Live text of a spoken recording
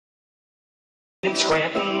In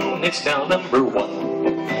Scranton, it's now number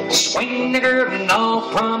one. Swing the curtain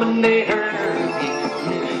off promenader.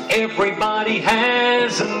 Everybody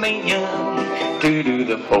has a mania to do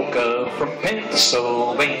the polka from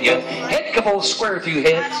Pennsylvania. Head couple square through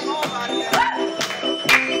heads.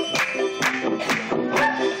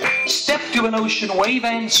 Step to an ocean wave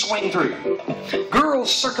and swing through.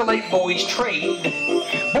 Girls circulate, boys trade.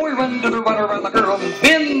 Boy run to the run around the girl and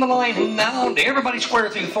bend the line and down. Everybody square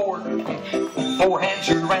through four. Four hands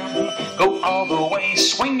around, go all the way.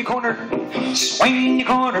 Swing the corner,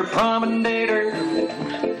 promenader.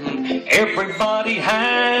 Everybody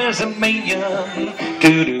has a mania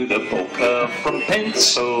to do the polka from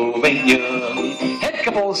Pennsylvania. Head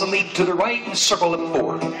couples lead to the right and circle at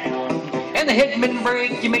four. And the headman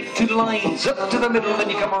break, you make two lines up to the middle, then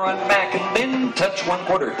you come around back and then touch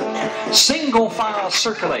 1/4. Single file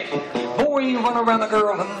circulate. Boy run around the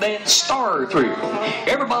girl and then star through.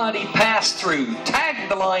 Everybody pass through. Tag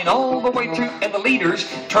the line all the way through and the leaders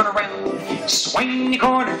turn around. Swing your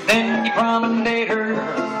corner, then you promenader.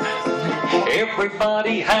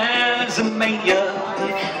 Everybody has a mania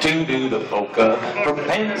to do the polka from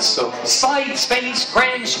pencil. Side space,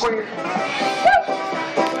 grand square.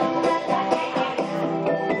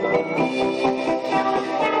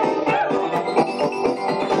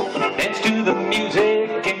 The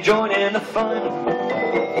music and join in the fun.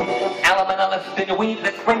 Element left in the wind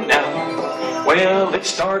that ring now. Well, it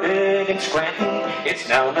started in Scranton, it's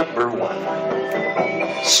now number one.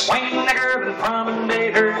 Swing the urban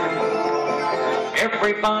promenader.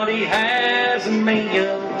 Everybody has a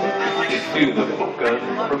mania to do the polka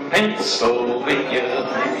from Pennsylvania.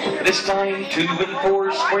 This time 2 and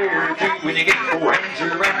 4 square through when you get 4 hands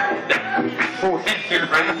around. 4 hands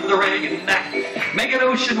around the ring and that. Make an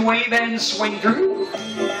ocean wave and swing through.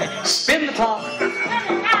 Spin the top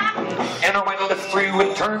and a right lift through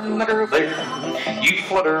and turn the girl there. You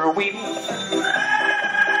flutter a wheel,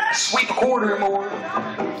 sweep a 1/4 more.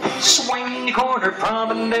 Swing the corner,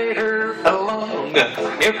 promenader along.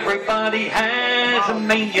 Everybody has a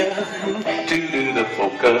mania to do the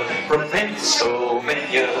polka from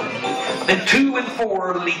Pennsylvania. Then 2 and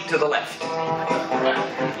 4 lead to the left.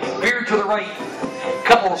 Veer to the right.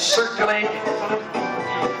 Couples circulate.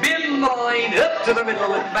 Bend the line up to the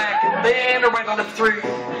middle and back, and then a right on it through.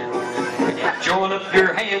 Join up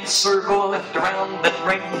your hands, circle left around that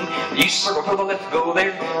ring. You circle to the left, go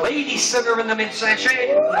there. Ladies center in the mid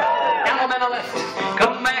sachet. Element left,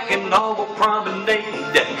 come back and all the promenade.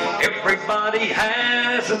 Everybody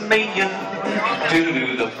has a mania to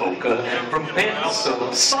do the polka from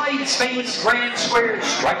pencil. Side space, grand square.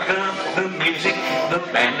 Strike up the music, the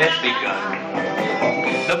band has begun.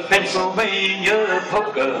 The Pennsylvania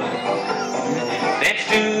polka. Dance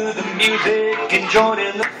to the music and join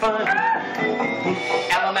in the fun.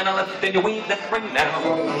 Element left in your weave that ring now.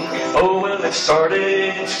 Oh, well, it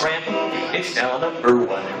started in Scranton, it's now number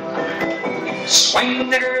one. Swing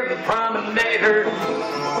there, the promenader.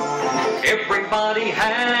 Everybody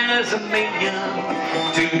has a mania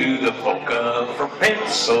to do the polka from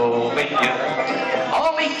Pennsylvania.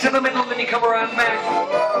 All lead to the middle, then you come around back.